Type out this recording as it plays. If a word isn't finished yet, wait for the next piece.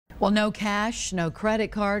Well, no cash, no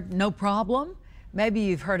credit card, no problem. Maybe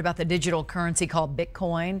you've heard about the digital currency called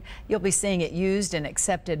Bitcoin. You'll be seeing it used and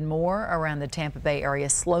accepted more around the Tampa Bay area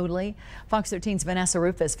slowly. Fox 13's Vanessa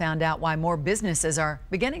Rufus found out why more businesses are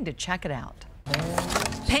beginning to check it out.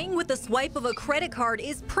 Paying with the swipe of a credit card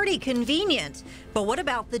is pretty convenient, but what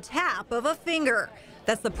about the tap of a finger?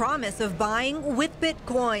 That's the promise of buying with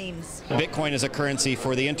Bitcoins. Bitcoin is a currency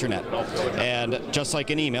for the internet, and just like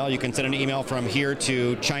an email, you can send an email from here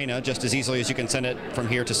to China just as easily as you can send it from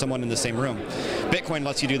here to someone in the same room. Bitcoin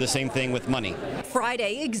lets you do the same thing with money.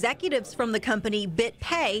 Friday, executives from the company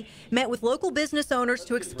BitPay met with local business owners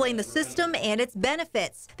to explain the system and its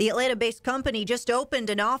benefits. The Atlanta-based company just opened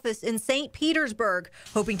an office in St. Petersburg,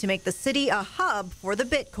 hoping to make the city a hub for the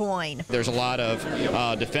Bitcoin. There's a lot of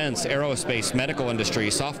defense, aerospace, medical industry,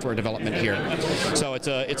 software development here. So it's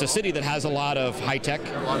a city that has a lot of high tech,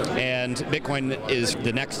 and Bitcoin is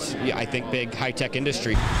the next, I think, big high tech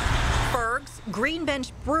industry. Berg's, Green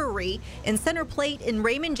Bench Brewery, and Center Plate in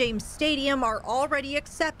Raymond James Stadium are already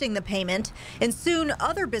accepting the payment, and soon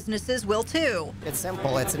other businesses will too. It's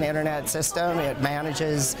simple. It's an internet system. It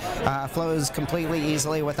manages, flows completely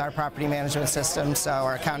easily with our property management system, so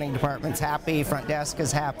our accounting department's happy, front desk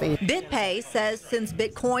is happy. BitPay says since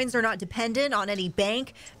Bitcoins are not dependent on any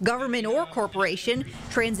bank, government, or corporation,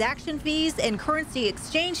 transaction fees and currency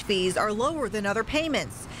exchange fees are lower than other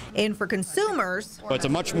payments. And for consumers, it's a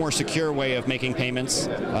much more secure way of making payments.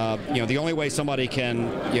 The only way somebody can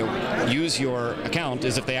use your account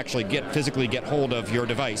is if they actually physically get hold of your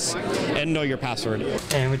device and know your password.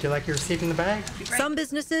 And would you like your receipt in the bag? Some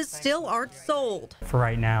businesses still aren't sold. For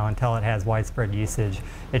right now, until it has widespread usage,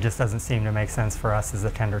 it just doesn't seem to make sense for us as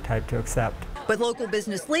a tender type to accept. But local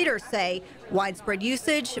business leaders say widespread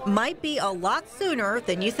usage might be a lot sooner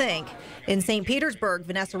than you think. In St. Petersburg,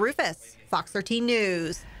 Vanessa Rufus, Fox 13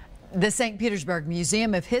 News. The St. Petersburg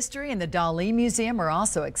Museum of History and the Dali Museum are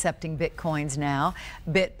also accepting Bitcoins now.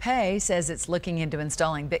 BitPay says it's looking into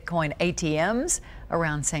installing Bitcoin ATMs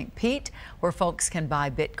around St. Pete, where folks can buy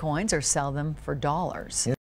Bitcoins or sell them for dollars.